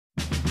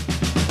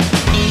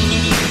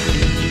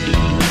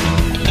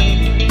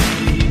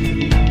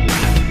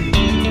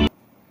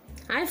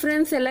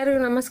Friends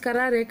ಎಲ್ಲರಿಗೂ ನಮಸ್ಕಾರ.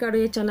 ರೇಖಾ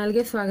ಅಡುಗೆ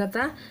ಚಾನಲ್ಗೆ ಸ್ವಾಗತ.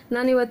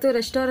 ನಾನು ಇವತ್ತು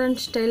ರೆಸ್ಟೋರೆಂಟ್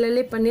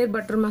ಸ್ಟೈಲಲ್ಲಿ ಪನ್ನೀರ್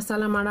ಬಟರ್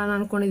ಮಸಾಲ ಮಾಡೋಣ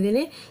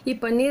ಅಂದ್ಕೊಂಡಿದ್ದೀನಿ. ಈ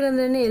ಪನ್ನೀರ್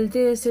ಅಂದ್ರೇ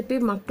ಹೆಲ್ತಿ ರೆಸಿಪಿ.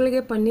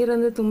 ಮಕ್ಕಳಿಗೆ ಪನ್ನೀರ್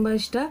ಅಂದರೆ ತುಂಬ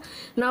ಇಷ್ಟ.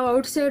 ನಾವು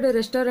ಔಟ್ಸೈಡ್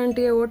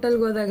ರೆಸ್ಟೋರೆಂಟ್ಗೆ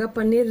ಹೋಟೆಲ್ಗೆ ಹೋದಾಗ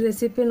ಪನ್ನೀರ್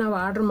ರೆಸಿಪಿ ನಾವು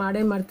ಆರ್ಡ್ರ್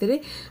ಮಾಡೇ ಮಾಡ್ತೀವಿ.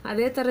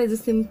 ಅದೇ ಥರ ಇದು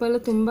ಸಿಂಪಲ್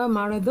ತುಂಬ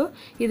ಮಾಡೋದು.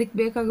 ಇದಕ್ಕೆ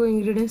ಬೇಕಾಗೋ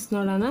ಇಂಗ್ರೀಡಿಯೆಂಟ್ಸ್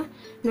ನೋಡೋಣ.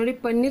 ನೋಡಿ,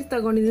 ಪನ್ನೀರ್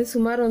ತೊಗೊಂಡಿದ್ದೀನಿ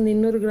ಸುಮಾರು ಒಂದು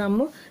 200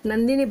 ಗ್ರಾಮು.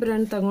 ನಂದಿನಿ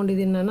ಬ್ರ್ಯಾಂಡ್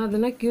ತೊಗೊಂಡಿದ್ದೀನಿ ನಾನು.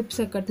 ಅದನ್ನು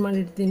ಕ್ಯೂಬ್ಸಾಗಿ ಕಟ್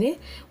ಮಾಡಿಡ್ತೀನಿ.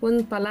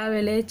 ಒಂದು ಪಲಾವ್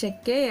ಎಲೆ,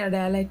 ಚಕ್ಕೆ,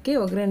 2 ಏಲಕ್ಕಿ,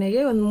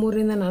 ಒಗ್ಗರಣೆಗೆ ಒಂದು 3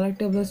 ರಿಂದ 4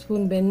 ಟೇಬಲ್ ಸ್ಪೂನ್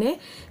ಬೆಣ್ಣೆ,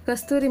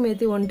 ಕಸ್ತೂರಿ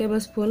methi 1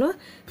 table spoon,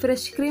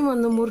 fresh cream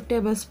ಒಂದು 3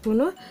 ಟೇಬಲ್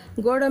ಸ್ಪೂನು,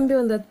 ಗೋಡಂಬಿ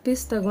ಒಂದು 10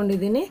 ಪೀಸ್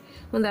ತೊಗೊಂಡಿದ್ದೀನಿ,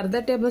 ಒಂದು ಅರ್ಧ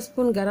ಟೇಬಲ್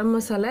ಸ್ಪೂನ್ ಗರಂ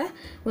ಮಸಾಲೆ,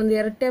 ಒಂದು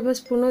 2 table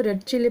spoon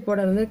red chilli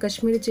powder ಅಂದರೆ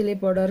ಕಾಶ್ಮೀರಿ ಚಿಲ್ಲಿ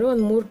ಪೌಡರು,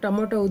 ಒಂದು 3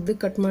 ಟೊಮೊಟೊ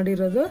ಉದ್ದಕ್ಕೆ ಕಟ್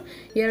ಮಾಡಿರೋದು,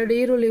 2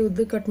 ಈರುಳ್ಳಿ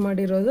ಉದ್ದಕ್ಕೆ ಕಟ್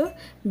ಮಾಡಿರೋದು,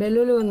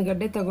 ಬೆಳ್ಳುಳ್ಳಿ ಒಂದು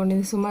ಗಡ್ಡೆ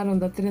ತೊಗೊಂಡಿದ್ದೀನಿ ಸುಮಾರು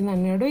ಒಂದು 10 ರಿಂದ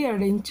 12,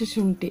 2 ಇಂಚು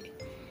ಶುಂಠಿ.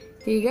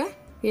 ಈಗ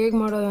ಹೇಗೆ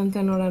ಮಾಡೋದು ಅಂತ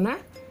ನೋಡೋಣ.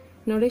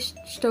 ನೋಡಿ,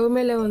 ಸ್ಟವ್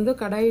ಮೇಲೆ ಒಂದು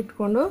ಕಡಾಯಿ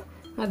ಇಟ್ಕೊಂಡು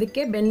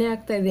ಅದಕ್ಕೆ ಬೆಣ್ಣೆ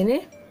ಹಾಕ್ತಾಯಿದ್ದೀನಿ.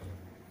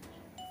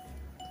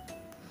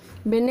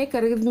 ಬೆಣ್ಣೆ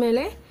ಕರಗಿದ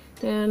ಮೇಲೆ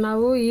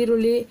ನಾವು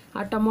ಈರುಳ್ಳಿ,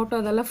 ಆ ಟೊಮೊಟೊ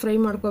ಅದೆಲ್ಲ ಫ್ರೈ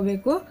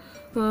ಮಾಡ್ಕೋಬೇಕು.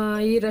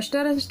 ಈ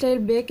ರೆಸ್ಟೋರೆಂಟ್ ಸ್ಟೈಲ್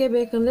ಬೇಕೇ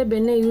ಬೇಕಂದರೆ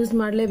ಬೆಣ್ಣೆ ಯೂಸ್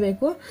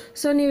ಮಾಡಲೇಬೇಕು.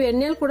 ಸೊ ನೀವು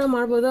ಎಣ್ಣೆಲಿ ಕೂಡ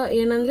ಮಾಡ್ಬೋದು.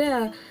 ಏನಂದರೆ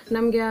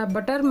ನಮಗೆ ಆ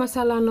ಬಟರ್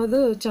ಮಸಾಲ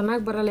ಅನ್ನೋದು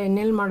ಚೆನ್ನಾಗಿ ಬರೋಲ್ಲ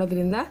ಎಣ್ಣೆಲಿ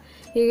ಮಾಡೋದ್ರಿಂದ.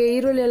 ಈಗ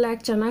ಈರುಳ್ಳಿ ಎಲ್ಲ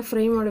ಹಾಕಿ ಚೆನ್ನಾಗಿ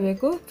ಫ್ರೈ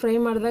ಮಾಡಬೇಕು. ಫ್ರೈ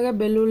ಮಾಡಿದಾಗ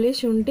ಬೆಳ್ಳುಳ್ಳಿ,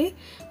 ಶುಂಠಿ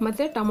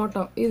ಮತ್ತು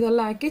ಟೊಮೊಟೊ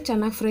ಇದೆಲ್ಲ ಹಾಕಿ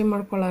ಚೆನ್ನಾಗಿ ಫ್ರೈ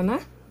ಮಾಡ್ಕೊಳ್ಳೋಣ.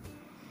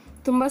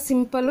 ತುಂಬ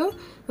ಸಿಂಪಲ್ಲು.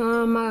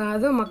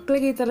 ಅದು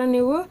ಮಕ್ಕಳಿಗೆ ಈ ಥರ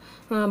ನೀವು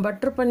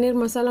ಬಟ್ರ್ ಪನ್ನೀರ್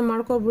ಮಸಾಲ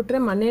ಮಾಡ್ಕೊಬಿಟ್ರೆ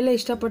ಮನೆಯಲ್ಲೇ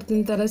ಇಷ್ಟಪಟ್ಟು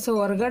ತಿಂತಾರೆ. ಸೊ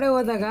ಹೊರಗಡೆ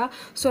ಹೋದಾಗ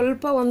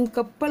ಸ್ವಲ್ಪ ಒಂದು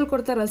ಕಪ್ಪಲ್ಲಿ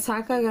ಕೊಡ್ತಾರೆ, ಅದು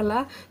ಸಾಕಾಗಲ್ಲ.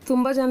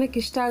 ತುಂಬ ಜನಕ್ಕೆ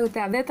ಇಷ್ಟ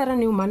ಆಗುತ್ತೆ. ಅದೇ ಥರ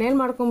ನೀವು ಮನೇಲಿ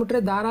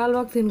ಮಾಡ್ಕೊಂಬಿಟ್ರೆ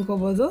ಧಾರಾಳವಾಗಿ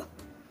ತಿನ್ಕೋಬೋದು.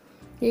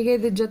 ಈಗ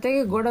ಇದ್ರ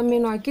ಜೊತೆಗೆ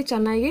ಗೋಡಂಬಿನೂ ಹಾಕಿ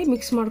ಚೆನ್ನಾಗಿ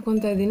ಮಿಕ್ಸ್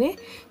ಮಾಡ್ಕೊತಾ ಇದ್ದೀನಿ.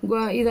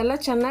 ಇದೆಲ್ಲ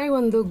ಚೆನ್ನಾಗಿ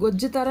ಒಂದು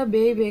ಗೊಜ್ಜು ಥರ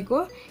ಬೇಯಬೇಕು.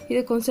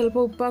 ಇದಕ್ಕೊಂದು ಸ್ವಲ್ಪ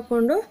ಉಪ್ಪು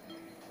ಹಾಕ್ಕೊಂಡು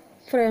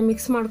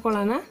ಮಿಕ್ಸ್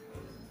ಮಾಡ್ಕೊಳ್ಳೋಣ.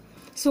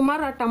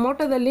 ಸುಮಾರು ಆ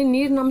ಟೊಮೊಟೊದಲ್ಲಿ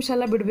ನೀರಿನ ಅಂಶ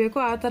ಎಲ್ಲ ಬಿಡಬೇಕು,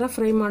 ಆ ಥರ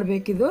ಫ್ರೈ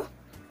ಮಾಡಬೇಕಿದು.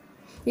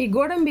 ಈ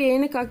ಗೋಡಂಬಿ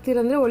ಏನಕ್ಕೆ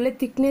ಹಾಕ್ತೀರಂದರೆ ಒಳ್ಳೆ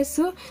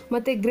ಥಿಕ್ನೆಸ್ಸು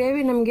ಮತ್ತು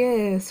ಗ್ರೇವಿ ನಮಗೆ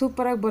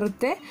ಸೂಪರಾಗಿ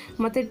ಬರುತ್ತೆ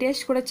ಮತ್ತು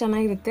ಟೇಸ್ಟ್ ಕೂಡ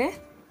ಚೆನ್ನಾಗಿರುತ್ತೆ.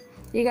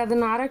 ಈಗ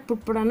ಅದನ್ನು ಆರಕ್ಕೆ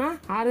ಬಿಟ್ಬಿಡೋಣ.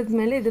 ಆರಿದ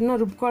ಮೇಲೆ ಇದನ್ನು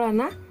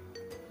ರುಬ್ಕೊಳ್ಳೋಣ.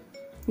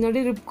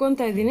 ನೋಡಿ,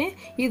 ರುಬ್ಕೊತಾ ಇದ್ದೀನಿ.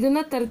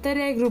 ಇದನ್ನು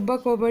ತರತರಿಯಾಗಿ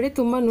ರುಬ್ಬಕ್ಕೆ ಹೋಗಬೇಡಿ,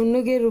 ತುಂಬ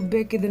ನುಣ್ಣಗೆ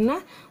ರುಬ್ಬೇಕು. ಇದನ್ನು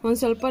ಒಂದು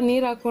ಸ್ವಲ್ಪ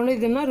ನೀರು ಹಾಕ್ಕೊಂಡು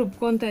ಇದನ್ನು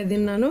ರುಬ್ಕೊತಾ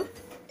ಇದ್ದೀನಿ ನಾನು.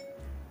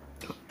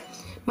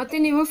 ಮತ್ತು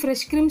ನೀವು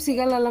ಫ್ರೆಶ್ ಕ್ರೀಮ್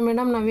ಸಿಗಲ್ಲಲ್ಲ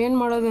ಮೇಡಮ್, ನಾವೇನು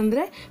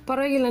ಮಾಡೋದಂದರೆ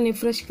ಪರವಾಗಿಲ್ಲ, ನೀವು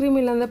ಫ್ರೆಶ್ ಕ್ರೀಮ್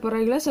ಇಲ್ಲಾಂದರೆ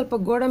ಪರವಾಗಿಲ್ಲ, ಸ್ವಲ್ಪ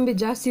ಗೋಡಂಬಿ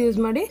ಜಾಸ್ತಿ ಯೂಸ್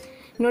ಮಾಡಿ.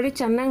 ನೋಡಿ,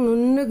 ಚೆನ್ನಾಗಿ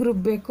ನುಣ್ಣಗೆ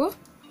ರುಬ್ಬಬೇಕು.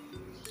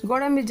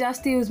 ಗೋಡಂಬಿ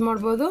ಜಾಸ್ತಿ ಯೂಸ್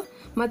ಮಾಡ್ಬೋದು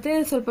ಮತ್ತು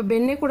ಸ್ವಲ್ಪ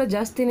ಬೆಣ್ಣೆ ಕೂಡ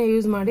ಜಾಸ್ತಿನೇ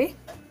ಯೂಸ್ ಮಾಡಿ.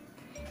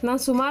 ನಾನು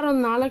ಸುಮಾರು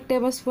ಒಂದು 4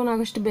 ಟೇಬಲ್ ಸ್ಪೂನ್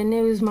ಆಗೋಷ್ಟು ಬೆಣ್ಣೆ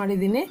ಯೂಸ್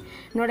ಮಾಡಿದ್ದೀನಿ.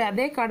 ನೋಡಿ,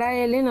 ಅದೇ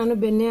ಕಡಾಯಲ್ಲಿ ನಾನು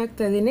ಬೆಣ್ಣೆ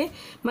ಹಾಕ್ತಾಯಿದ್ದೀನಿ.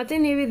 ಮತ್ತು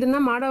ನೀವು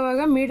ಇದನ್ನು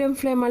ಮಾಡೋವಾಗ ಮೀಡಿಯಮ್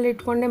ಫ್ಲೇಮಲ್ಲಿ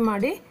ಇಟ್ಕೊಂಡೇ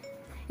ಮಾಡಿ.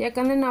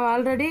 ಯಾಕಂದರೆ ನಾವು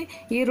ಆಲ್ರೆಡಿ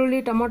ಈರುಳ್ಳಿ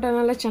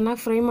ಟೊಮೊಟೊನೆಲ್ಲ ಚೆನ್ನಾಗಿ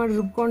ಫ್ರೈ ಮಾಡಿ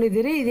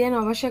ರುಬ್ಕೊಂಡಿದ್ದೀರಿ. ಇದೇನು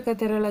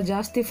ಅವಶ್ಯಕತೆ ಇರೋಲ್ಲ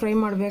ಜಾಸ್ತಿ ಫ್ರೈ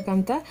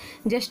ಮಾಡಬೇಕಂತ.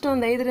 ಜಸ್ಟ್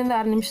ಒಂದು 5 ರಿಂದ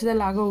 6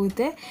 ನಿಮಿಷದಲ್ಲಿ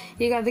ಆಗೋಗುತ್ತೆ.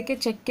 ಈಗ ಅದಕ್ಕೆ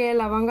ಚಕ್ಕೆ,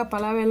 ಲವಂಗ,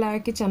 ಪಲಾವ್ ಎಲ್ಲ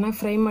ಹಾಕಿ ಚೆನ್ನಾಗಿ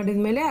ಫ್ರೈ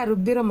ಮಾಡಿದ ಮೇಲೆ ಆ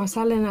ರುಬ್ಬಿರೋ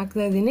ಮಸಾಲೆನ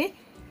ಹಾಕ್ತಾಯಿದ್ದೀನಿ.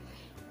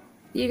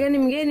 ಈಗ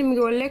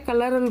ನಿಮಗೆ ಒಳ್ಳೆ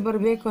ಕಲರಲ್ಲಿ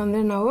ಬರಬೇಕು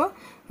ಅಂದರೆ ನಾವು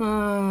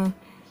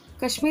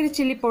ಕಾಶ್ಮೀರಿ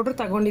ಚಿಲ್ಲಿ ಪೌಡ್ರ್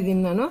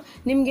ತೊಗೊಂಡಿದ್ದೀನಿ ನಾನು.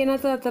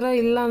 ನಿಮ್ಗೇನಾದ್ರು ಆ ಥರ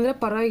ಇಲ್ಲ ಅಂದರೆ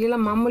ಪರವಾಗಿಲ್ಲ,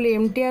 ಮಾಮೂಲಿ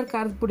MTR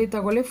ಖಾರದ ಪುಡಿ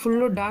ತೊಗೊಳ್ಳಿ.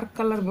 ಫುಲ್ಲು ಡಾರ್ಕ್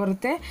ಕಲರ್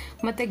ಬರುತ್ತೆ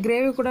ಮತ್ತು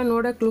ಗ್ರೇವಿ ಕೂಡ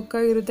ನೋಡೋಕ್ಕೆ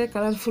ಲುಕ್ಕಾಗಿರುತ್ತೆ,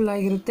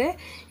 ಕಲರ್ಫುಲ್ಲಾಗಿರುತ್ತೆ.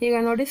 ಈಗ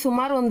ನೋಡಿ,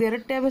 ಸುಮಾರು ಒಂದು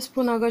 2 ಟೇಬಲ್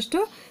ಸ್ಪೂನ್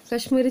ಆಗೋಷ್ಟು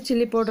ಕಾಶ್ಮೀರಿ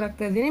ಚಿಲ್ಲಿ ಪೌಡ್ರ್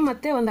ಹಾಕ್ತಾಯಿದ್ದೀನಿ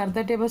ಮತ್ತು ಒಂದು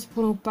ಅರ್ಧ ಟೇಬಲ್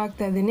ಸ್ಪೂನ್ ಉಪ್ಪು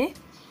ಹಾಕ್ತಾಯಿದ್ದೀನಿ.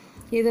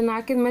 ಇದನ್ನು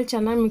ಹಾಕಿದ ಮೇಲೆ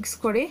ಚೆನ್ನಾಗಿ ಮಿಕ್ಸ್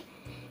ಕೊಡಿ.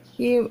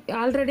 ಈ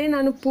ಆಲ್ರೆಡಿ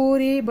ನಾನು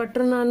ಪೂರಿ,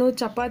 ಬಟ್ರ್ ನಾನು,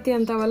 ಚಪಾತಿ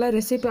ಅಂಥವೆಲ್ಲ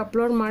ರೆಸಿಪಿ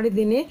ಅಪ್ಲೋಡ್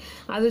ಮಾಡಿದ್ದೀನಿ.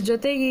 ಅದ್ರ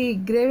ಜೊತೆಗೆ ಈ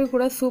ಗ್ರೇವಿ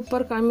ಕೂಡ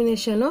ಸೂಪರ್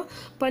ಕಾಂಬಿನೇಷನು.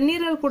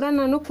 ಪನ್ನೀರಲ್ಲಿ ಕೂಡ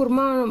ನಾನು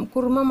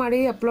ಕುರ್ಮಾ ಮಾಡಿ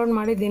ಅಪ್ಲೋಡ್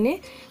ಮಾಡಿದ್ದೀನಿ.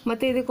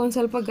 ಮತ್ತು ಇದಕ್ಕೊಂದು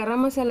ಸ್ವಲ್ಪ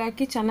ಗರಂ ಮಸಾಲೆ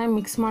ಹಾಕಿ ಚೆನ್ನಾಗಿ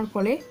ಮಿಕ್ಸ್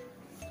ಮಾಡ್ಕೊಳ್ಳಿ.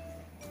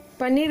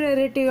 ಪನ್ನೀರ್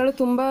ವೆರೈಟಿಗಳು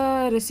ತುಂಬ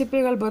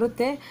ರೆಸಿಪಿಗಳು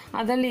ಬರುತ್ತೆ,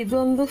 ಅದರಲ್ಲಿ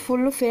ಇದೊಂದು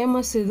ಫುಲ್ಲು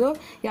ಫೇಮಸ್. ಇದು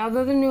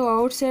ಯಾವುದಾದ್ರೂ ನೀವು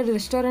ಔಟ್ಸೈಡ್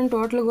ರೆಸ್ಟೋರೆಂಟ್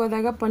ಹೋಟ್ಲಿಗೆ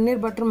ಹೋದಾಗ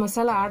ಪನ್ನೀರ್ ಬಟ್ರ್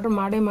ಮಸಾಲ ಆರ್ಡ್ರ್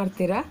ಮಾಡೇ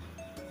ಮಾಡ್ತೀರಾ.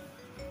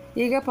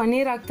 ಈಗ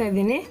ಪನ್ನೀರ್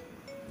ಹಾಕ್ತಾಯಿದ್ದೀನಿ.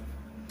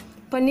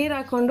 ಪನ್ನೀರ್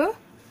ಹಾಕ್ಕೊಂಡು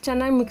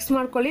ಚೆನ್ನಾಗಿ ಮಿಕ್ಸ್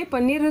ಮಾಡ್ಕೊಳ್ಳಿ.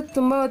 ಪನ್ನೀರು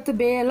ತುಂಬ ಹೊತ್ತು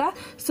ಬೇಯಲ್ಲ,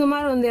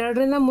 ಸುಮಾರು ಒಂದು 2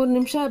 ರಿಂದ 3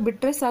 ನಿಮಿಷ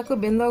ಬಿಟ್ಟರೆ ಸಾಕು,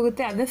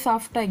 ಬೆಂದೋಗುತ್ತೆ ಅದೇ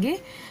ಸಾಫ್ಟಾಗಿ.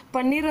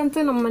 ಪನ್ನೀರಂತೂ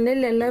ನಮ್ಮ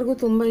ಮನೇಲಿ ಎಲ್ಲರಿಗೂ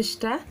ತುಂಬ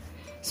ಇಷ್ಟ.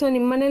 ಸೊ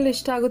ನಿಮ್ಮ ಮನೇಲಿ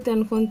ಇಷ್ಟ ಆಗುತ್ತೆ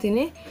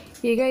ಅಂದ್ಕೊತೀನಿ.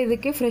 ಈಗ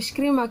ಇದಕ್ಕೆ ಫ್ರೆಶ್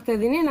ಕ್ರೀಮ್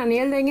ಹಾಕ್ತಾಯಿದ್ದೀನಿ. ನಾನು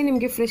ಹೇಳ್ದಂಗೆ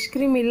ನಿಮಗೆ ಫ್ರೆಶ್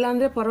ಕ್ರೀಮ್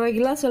ಇಲ್ಲಾಂದರೆ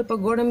ಪರವಾಗಿಲ್ಲ, ಸ್ವಲ್ಪ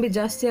ಗೋಡಂಬಿ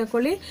ಜಾಸ್ತಿ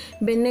ಹಾಕ್ಕೊಳ್ಳಿ,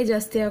 ಬೆಣ್ಣೆ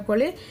ಜಾಸ್ತಿ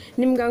ಹಾಕ್ಕೊಳ್ಳಿ.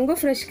 ನಿಮ್ಗೆ ಹಂಗೂ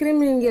ಫ್ರೆಶ್ ಕ್ರೀಮ್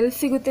ನಿಮ್ಗೆ ಎಲ್ಲಿ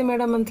ಸಿಗುತ್ತೆ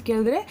ಮೇಡಮ್ ಅಂತ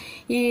ಕೇಳಿದ್ರೆ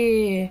ಈ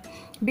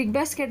ಬಿಗ್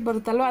ಬಾಸ್ಕೆಟ್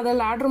ಬರುತ್ತಲ್ವ,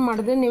 ಅದರಲ್ಲಿ ಆರ್ಡ್ರ್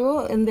ಮಾಡಿದ್ರೆ ನೀವು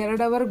ಒಂದು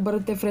 2 ಅವರ್ಗೆ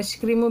ಬರುತ್ತೆ ಫ್ರೆಶ್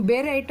ಕ್ರೀಮು.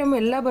 ಬೇರೆ ಐಟಮ್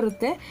ಎಲ್ಲ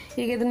ಬರುತ್ತೆ.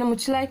 ಈಗ ಇದನ್ನು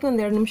ಮುಚ್ಚಲಾಕಿ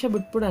ಒಂದು 2 ನಿಮಿಷ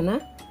ಬಿಟ್ಬಿಡೋಣ.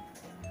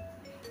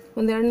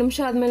 ಒಂದು 2 ನಿಮಿಷ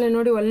ಆದಮೇಲೆ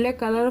ನೋಡಿ, ಒಳ್ಳೆ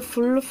ಕಲರ್,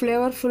 ಫುಲ್ಲು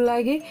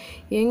ಫ್ಲೇವರ್ಫುಲ್ಲಾಗಿ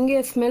ಹೆಂಗೆ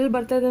ಸ್ಮೆಲ್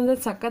ಬರ್ತದೆ ಅಂದರೆ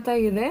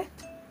ಸಖತ್ತಾಗಿದೆ.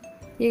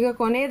 ಈಗ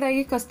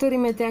ಕೊನೆಯದಾಗಿ ಕಸ್ತೂರಿ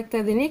ಮೇಥಿ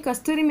ಹಾಕ್ತಾಯಿದ್ದೀನಿ.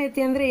 ಕಸ್ತೂರಿ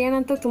ಮೇಥಿ ಅಂದರೆ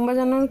ಏನಂತ ತುಂಬ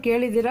ಜನ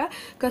ಕೇಳಿದ್ದೀರಾ.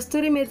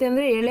 ಕಸ್ತೂರಿ ಮೇಥಿ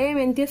ಅಂದರೆ ಎಳೆ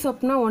ಮೆಂತ್ಯ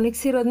ಸೊಪ್ಪನ್ನ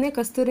ಒಣಗಿಸಿರೋದನ್ನೇ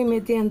ಕಸ್ತೂರಿ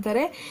ಮೇಥಿ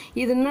ಅಂತಾರೆ.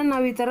 ಇದನ್ನು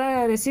ನಾವು ಈ ಥರ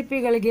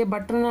ರೆಸಿಪಿಗಳಿಗೆ,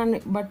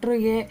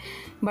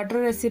 ಬಟ್ರ್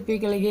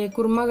ರೆಸಿಪಿಗಳಿಗೆ,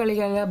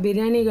 ಕುರ್ಮಾಗಳಿಗೆಲ್ಲ,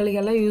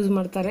 ಬಿರಿಯಾನಿಗಳಿಗೆಲ್ಲ ಯೂಸ್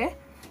ಮಾಡ್ತಾರೆ.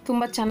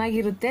 ತುಂಬ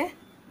ಚೆನ್ನಾಗಿರುತ್ತೆ.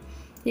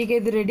 ಈಗ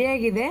ಇದು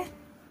ರೆಡಿಯಾಗಿದೆ.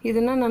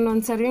 ಇದನ್ನು ನಾನು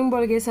ಒಂದು ಸರ್ವಿಂಗ್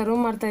ಬೌಲ್ಗೆ ಸರ್ವ್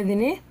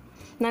ಮಾಡ್ತಾಯಿದ್ದೀನಿ.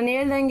 ನಾನು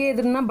ಹೇಳ್ದಂಗೆ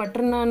ಇದನ್ನ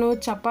ಬಟರ್ ನಾನು,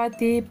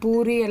 ಚಪಾತಿ,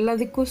 ಪೂರಿ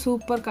ಎಲ್ಲದಕ್ಕೂ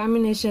ಸೂಪರ್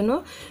ಕಾಂಬಿನೇಷನು.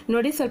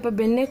 ನೋಡಿ ಸ್ವಲ್ಪ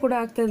ಬೆಣ್ಣೆ ಕೂಡ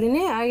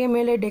ಹಾಕ್ತಾಯಿದ್ದೀನಿ, ಹಾಗೆ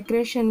ಮೇಲೆ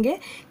ಡೆಕೋರೇಷನ್ಗೆ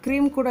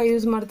ಕ್ರೀಮ್ ಕೂಡ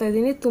ಯೂಸ್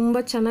ಮಾಡ್ತಾಯಿದ್ದೀನಿ. ತುಂಬ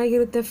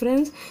ಚೆನ್ನಾಗಿರುತ್ತೆ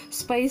ಫ್ರೆಂಡ್ಸ್,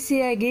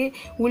 ಸ್ಪೈಸಿಯಾಗಿ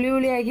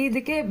ಹುಳಿಯಾಗಿ.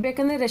 ಇದಕ್ಕೆ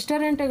ಬೇಕಂದರೆ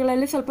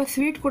ರೆಸ್ಟೋರೆಂಟ್ಗಳಲ್ಲಿ ಸ್ವಲ್ಪ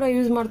ಸ್ವೀಟ್ ಕೂಡ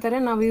ಯೂಸ್ ಮಾಡ್ತಾರೆ,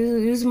 ನಾವು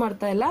ಯೂಸ್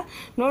ಮಾಡ್ತಾ ಇಲ್ಲ.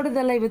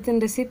 ನೋಡೋದಲ್ಲ ಇವತ್ತಿನ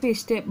ರೆಸಿಪಿ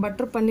ಇಷ್ಟೇ,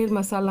 ಬಟರ್ ಪನ್ನೀರ್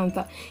ಮಸಾಲ ಅಂತ.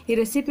 ಈ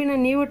ರೆಸಿಪಿನ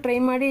ನೀವು ಟ್ರೈ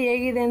ಮಾಡಿ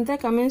ಹೇಗಿದೆ ಅಂತ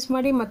ಕಮೆಂಟ್ಸ್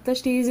ಮಾಡಿ.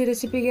 ಮತ್ತಷ್ಟು ಈಸಿ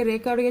ರೆಸಿಪಿಗೆ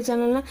ರೇಖಾ ಅಡುಗೆ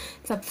ಚಾನಲ್ನ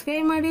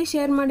ಸಬ್ಸ್ಕ್ರೈಬ್ ಮಾಡಿ,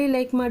 ಶೇರ್ ಮಾಡಿ,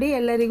 ಲೈಕ್ ಮಾಡಿ.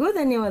 ಎಲ್ಲರಿಗೂ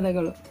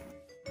ಧನ್ಯವಾದಗಳು.